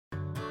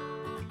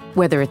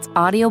Whether it's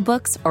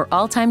audiobooks or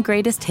all-time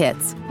greatest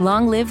hits,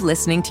 long live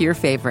listening to your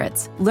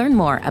favorites. Learn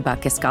more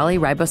about Kisqali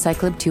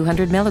Ribociclib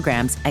 200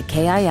 milligrams at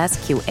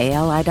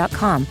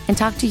KISQALI.com and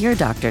talk to your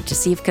doctor to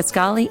see if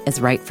Kisqali is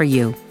right for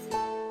you.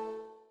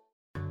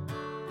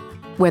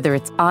 Whether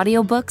it's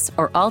audiobooks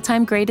or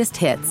all-time greatest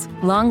hits,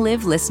 long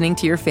live listening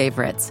to your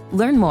favorites.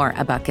 Learn more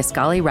about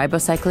Kisqali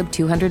Ribociclib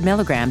 200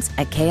 milligrams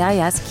at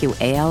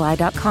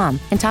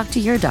KISQALI.com and talk to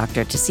your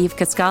doctor to see if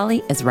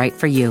Kisqali is right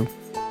for you.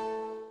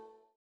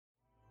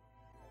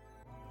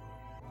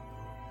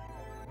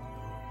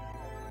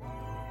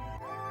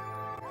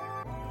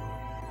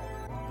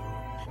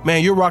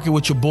 Man, you're rocking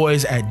with your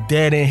boys at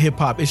Dead End Hip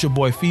Hop. It's your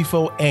boy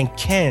FIFO and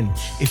Ken.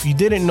 If you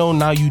didn't know,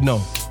 now you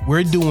know.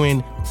 We're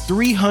doing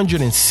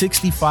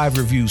 365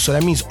 reviews. So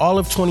that means all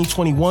of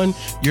 2021,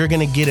 you're going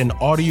to get an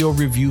audio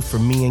review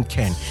from me and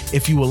Ken.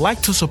 If you would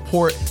like to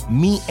support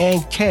me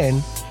and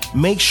Ken,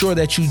 make sure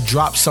that you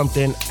drop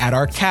something at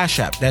our Cash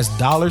App. That's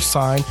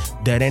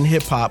 $ Dead End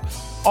Hip Hop.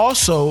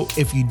 Also,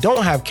 if you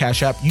don't have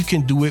Cash App, you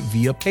can do it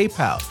via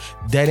PayPal,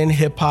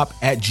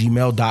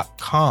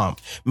 deadendhiphop@gmail.com.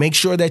 Make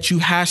sure that you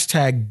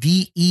hashtag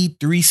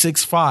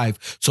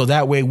DE365 so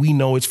that way we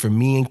know it's for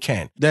me and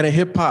Ken. Dead End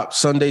Hip Hop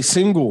Sunday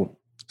single,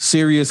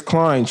 Serious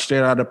Klein,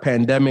 straight out of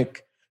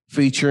Pandemic,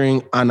 featuring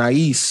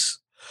Anaiis.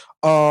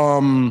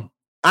 I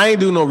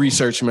ain't do no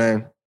research,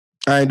 man.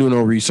 I ain't do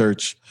no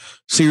research.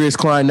 Serious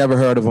Klein, never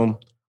heard of him.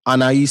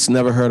 Anaiis,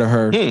 never heard of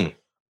her.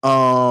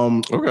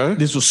 Okay.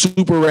 This was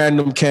super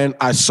random, Ken.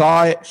 I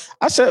saw it.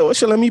 I said, well,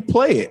 let me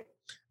play it.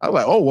 I was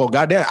like, oh, well,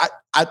 goddamn.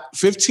 I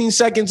 15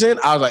 seconds in,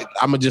 I was like,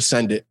 I'm going to just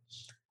send it.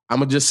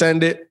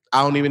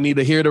 I don't even need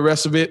to hear the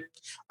rest of it.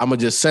 I'm going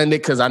to just send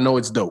it because I know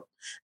it's dope.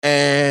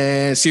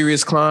 And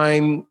Serious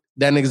Klein,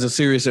 that nigga's a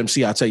serious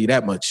MC, I'll tell you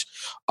that much.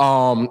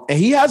 And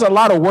he has a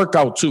lot of work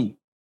out too.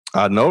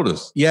 I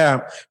noticed.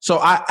 Yeah. So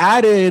I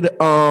added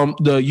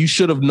the You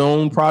Should Have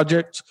Known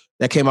project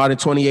that came out in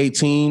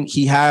 2018.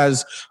 He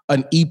has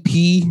an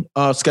EP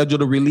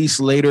scheduled to release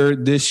later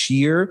this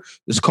year.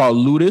 It's called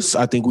Ludus.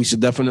 I think we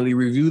should definitely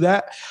review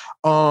that.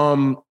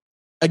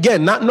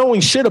 Again, not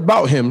knowing shit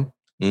about him,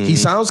 he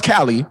sounds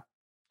Cali.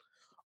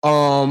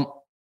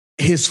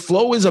 His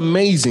flow is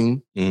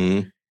amazing.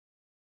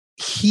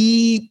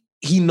 He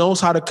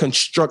knows how to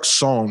construct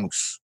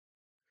songs.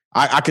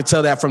 I could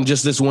tell that from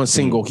just this one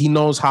single. He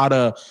knows how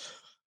to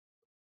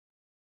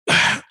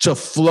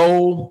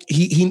flow.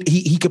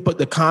 He could put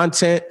the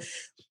content.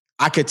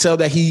 I could tell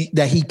that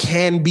he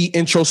can be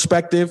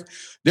introspective.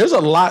 There's a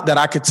lot that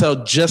I could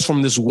tell just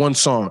from this one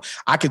song.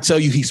 I could tell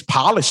you he's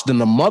polished in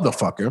the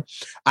motherfucker.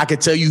 I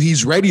could tell you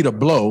he's ready to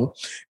blow.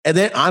 And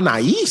then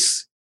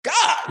Anaiis,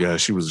 God. Yeah,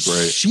 she was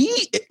great.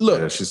 She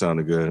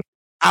sounded good.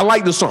 I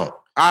like the song.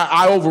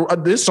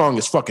 This song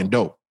is fucking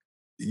dope.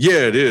 Yeah,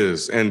 it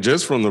is. And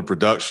just from the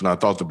production, I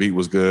thought the beat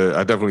was good.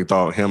 I definitely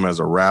thought him as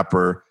a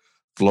rapper,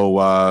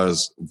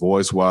 flow-wise,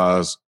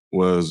 voice-wise,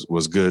 was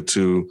good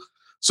too.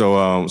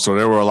 So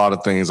there were a lot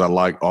of things I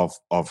liked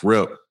off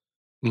rip.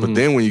 But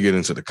then when you get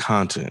into the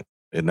content,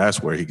 and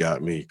that's where he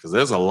got me, because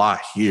there's a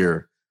lot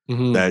here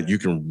that you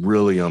can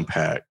really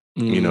unpack.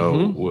 You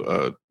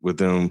know, with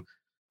them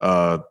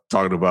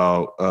talking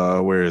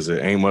about where is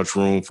it? Ain't much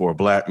room for a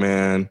black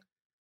man.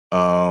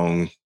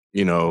 Him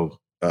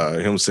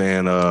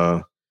saying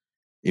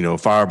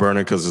fire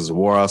burning because there's a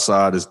war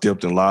outside. It's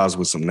dipped in lies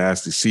with some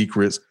nasty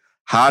secrets.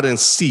 Hide and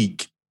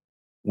seek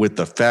with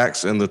the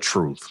facts and the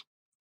truth.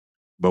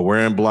 But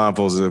wearing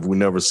blindfolds if we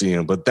never see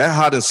him. But that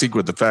hide and seek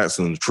with the facts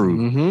and the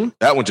truth,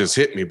 that one just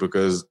hit me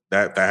because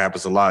that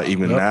happens a lot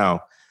even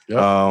now.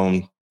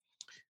 Yep.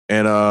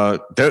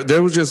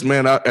 There was just,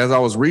 man, as I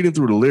was reading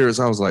through the lyrics,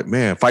 I was like,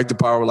 man, fight the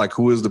power, like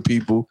who is the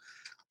people?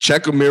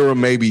 Check a mirror,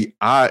 maybe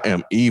I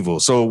am evil.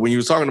 So when you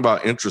were talking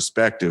about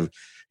introspective,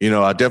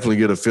 I definitely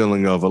get a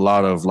feeling of a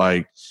lot of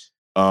like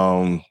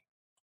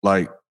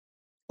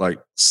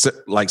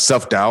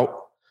self-doubt,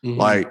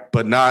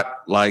 but not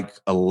like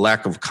a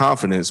lack of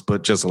confidence,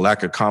 but just a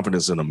lack of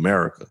confidence in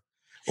America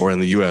or in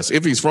the US.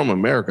 If he's from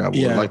America, I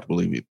would like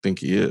to think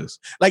he is.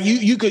 Like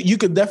you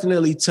could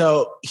definitely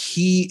tell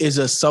he is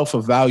a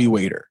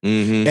self-evaluator,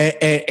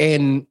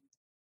 and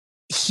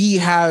he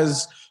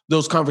has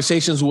those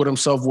conversations with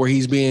himself where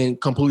he's being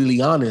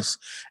completely honest.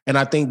 And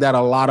I think that a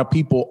lot of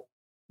people,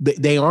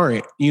 they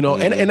aren't,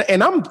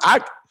 and I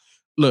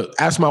look,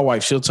 ask my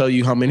wife, she'll tell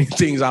you how many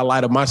things I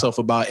lie to myself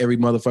about every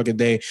motherfucking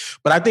day.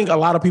 But I think a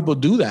lot of people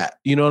do that,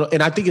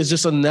 and I think it's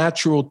just a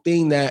natural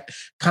thing that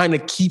kind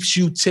of keeps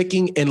you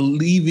ticking and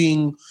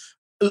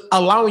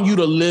allowing you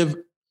to live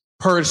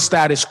per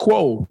status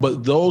quo.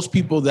 But those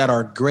people that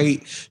are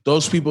great,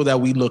 those people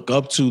that we look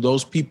up to,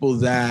 those people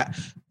that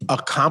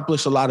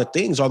accomplish a lot of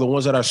things are the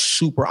ones that are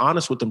super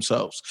honest with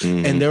themselves.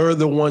 And they're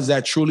the ones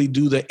that truly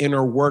do the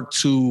inner work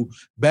to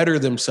better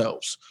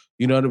themselves.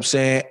 You know what I'm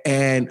saying?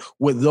 And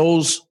with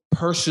those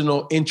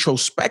personal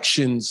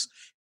introspections,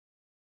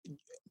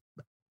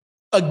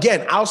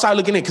 again, outside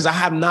looking in, because I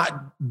have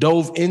not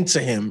dove into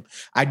him.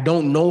 I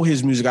don't know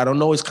his music. I don't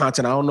know his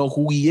content. I don't know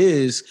who he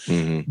is.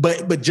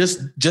 But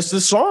just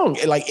the song,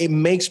 it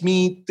makes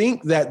me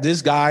think that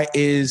this guy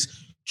is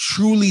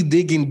truly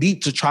digging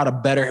deep to try to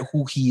better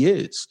who he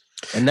is.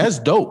 And that's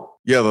dope.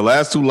 Yeah, the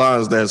last two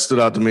lines that stood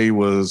out to me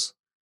was,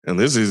 and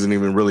this isn't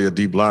even really a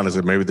deep line, is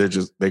that maybe they're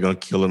going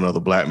to kill another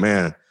black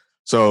man.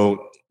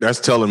 So that's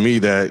telling me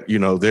that,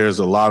 there's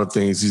a lot of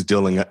things he's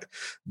dealing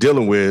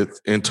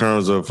with in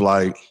terms of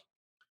like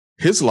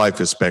his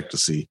life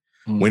expectancy.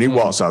 When he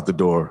walks out the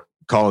door,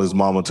 calling his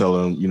mama,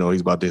 telling him,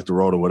 he's about to hit the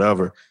road or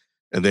whatever.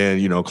 And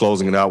then,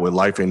 closing it out with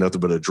life ain't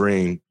nothing but a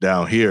dream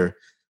down here.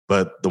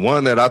 But the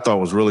one that I thought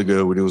was really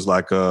good when it was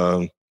like,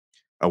 I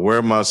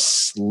wear my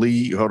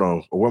sleeve. Hold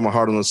on. I wear my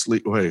heart on the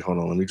sleeve. Wait, hold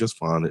on. Let me just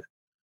find it.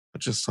 I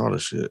just saw the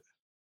shit.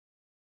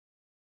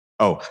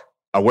 Oh,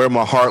 I wear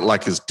my heart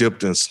like it's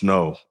dipped in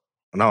snow.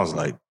 And I was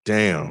like,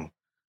 damn.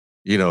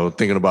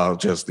 Thinking about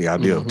just the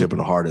idea of dipping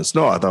a heart in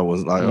snow, I thought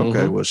was like,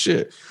 okay, well,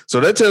 shit. So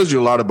that tells you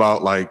a lot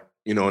about like,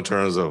 in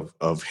terms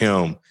of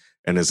him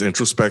and his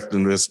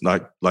introspectiveness,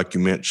 like you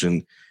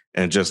mentioned,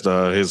 and just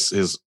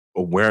his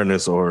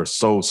awareness or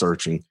soul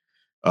searching,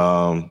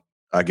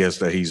 I guess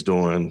that he's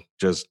doing,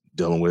 just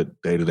dealing with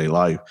day-to-day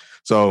life.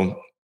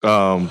 So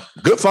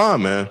good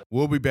find, man.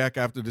 We'll be back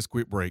after this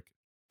quick break.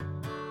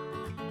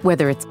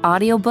 Whether it's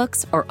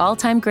audiobooks or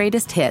all-time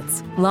greatest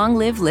hits, long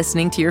live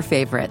listening to your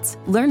favorites.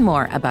 Learn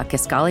more about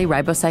Kisqali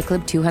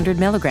Ribociclib 200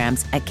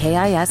 milligrams at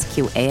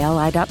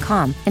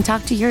KISQALI.com and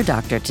talk to your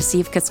doctor to see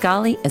if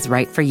Kisqali is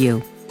right for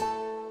you.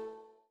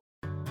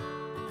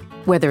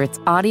 Whether it's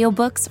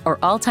audiobooks or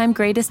all-time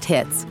greatest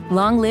hits,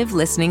 long live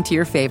listening to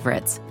your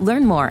favorites.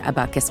 Learn more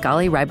about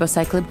Kisqali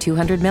Ribociclib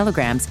 200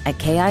 milligrams at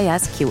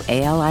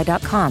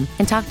KISQALI.com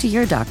and talk to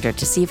your doctor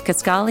to see if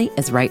Kisqali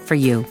is right for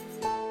you.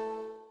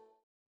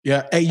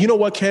 Yeah. Hey, you know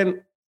what,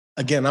 Ken?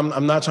 Again,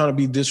 I'm not trying to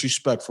be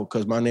disrespectful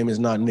because my name is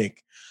not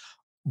Nick.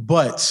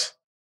 But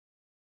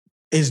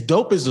as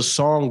dope as the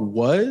song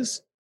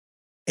was,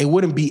 it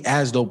wouldn't be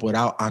as dope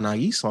without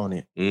Anaiis on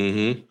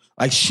it.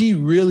 Like she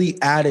really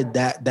added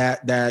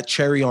that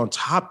cherry on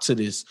top to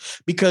this.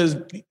 Because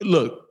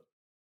look,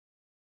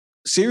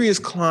 Sirius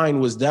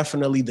Klein was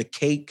definitely the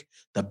cake,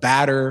 the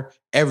batter,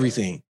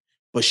 everything.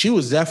 But she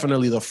was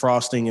definitely the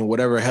frosting and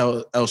whatever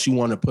hell else you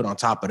want to put on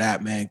top of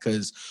that, man.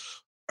 Because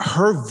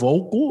her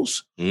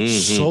vocals,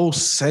 so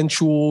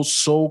sensual,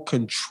 so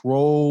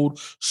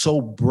controlled,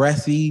 so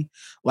breathy.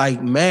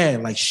 Like,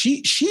 man, like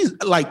she's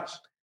like,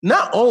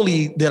 not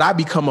only did I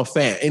become a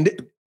fan,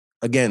 and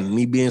again,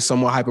 me being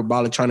somewhat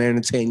hyperbolic, trying to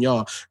entertain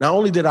y'all, not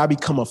only did I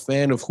become a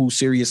fan of who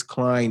Sirius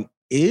Klein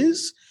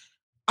is,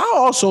 I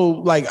also,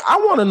 like, I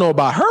want to know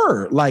about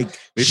her. Like,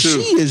 she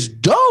is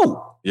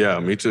dope. Yeah,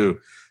 me too.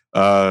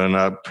 And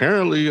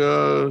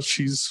apparently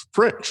she's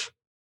French.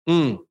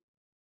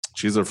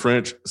 She's a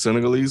French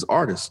Senegalese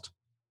artist.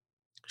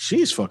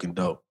 She's fucking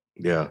dope.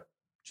 Yeah.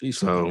 She's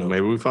fucking dope.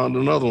 Maybe we found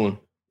another one.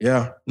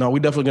 Yeah. No, we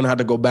definitely gonna have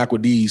to go back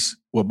with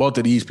both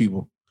of these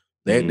people.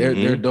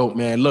 They're dope,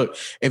 man. Look,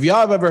 if y'all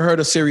have ever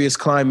heard of Sirius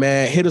Klein,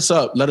 man, hit us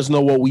up. Let us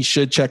know what we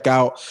should check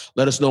out.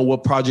 Let us know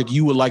what project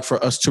you would like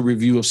for us to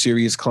review of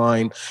Sirius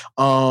Klein.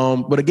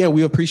 But again,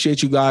 we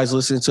appreciate you guys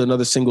listening to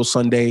another Single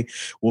Sunday.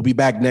 We'll be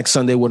back next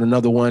Sunday with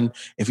another one.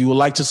 If you would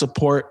like to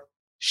support,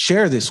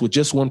 share this with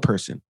just one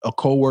person, a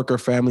coworker,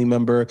 family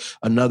member,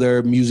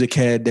 another music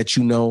head that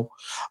you know.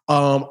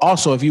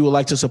 Also, if you would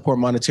like to support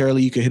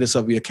monetarily, you can hit us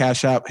up via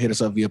Cash App, hit us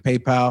up via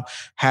PayPal,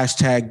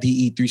 hashtag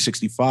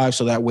DE365.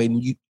 So that way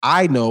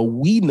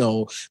we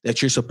know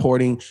that you're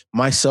supporting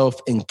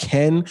myself and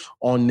Ken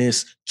on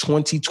this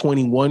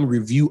 2021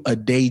 Review a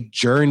Day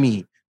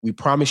journey. We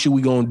promise you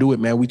we're going to do it,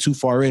 man. We too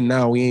far in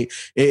now.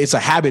 It's a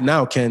habit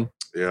now, Ken.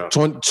 Yeah.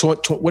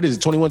 What is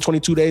it? 21,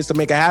 22 days to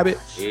make a habit?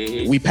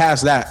 We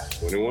passed that.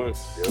 21.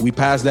 Yep. We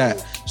passed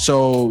that.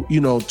 So,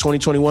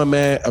 2021,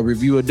 man, a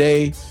review a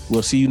day.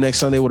 We'll see you next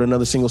Sunday with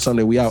another Single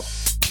Sunday. We out.